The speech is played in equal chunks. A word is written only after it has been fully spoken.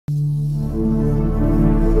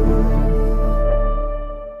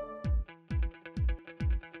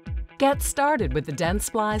Get started with the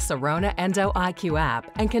Dentsply Sirona Endo IQ app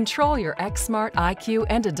and control your X-Smart IQ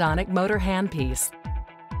endodontic motor handpiece.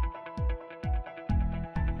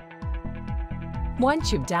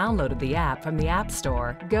 Once you've downloaded the app from the App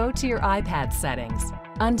Store, go to your iPad settings.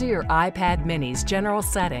 Under your iPad mini's general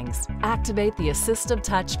settings, activate the Assistive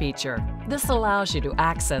Touch feature. This allows you to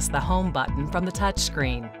access the Home button from the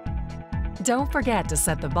touchscreen. Don't forget to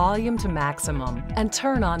set the volume to maximum and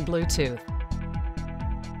turn on Bluetooth.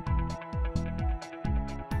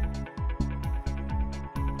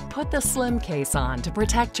 Put the slim case on to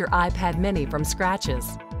protect your iPad mini from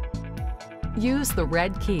scratches. Use the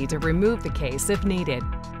red key to remove the case if needed.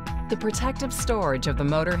 The protective storage of the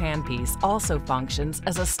motor handpiece also functions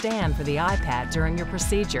as a stand for the iPad during your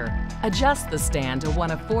procedure. Adjust the stand to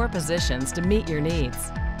one of 4 positions to meet your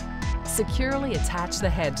needs. Securely attach the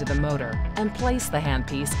head to the motor and place the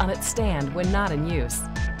handpiece on its stand when not in use.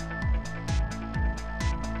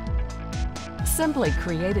 Simply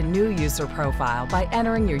create a new user profile by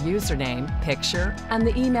entering your username, picture, and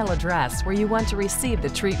the email address where you want to receive the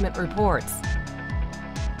treatment reports.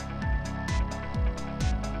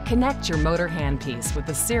 Connect your motor handpiece with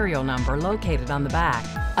the serial number located on the back.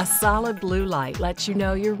 A solid blue light lets you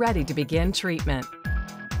know you're ready to begin treatment.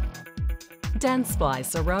 Dentsply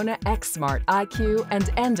Sirona X-Smart IQ and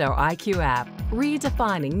Endo IQ app,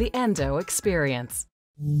 redefining the endo experience.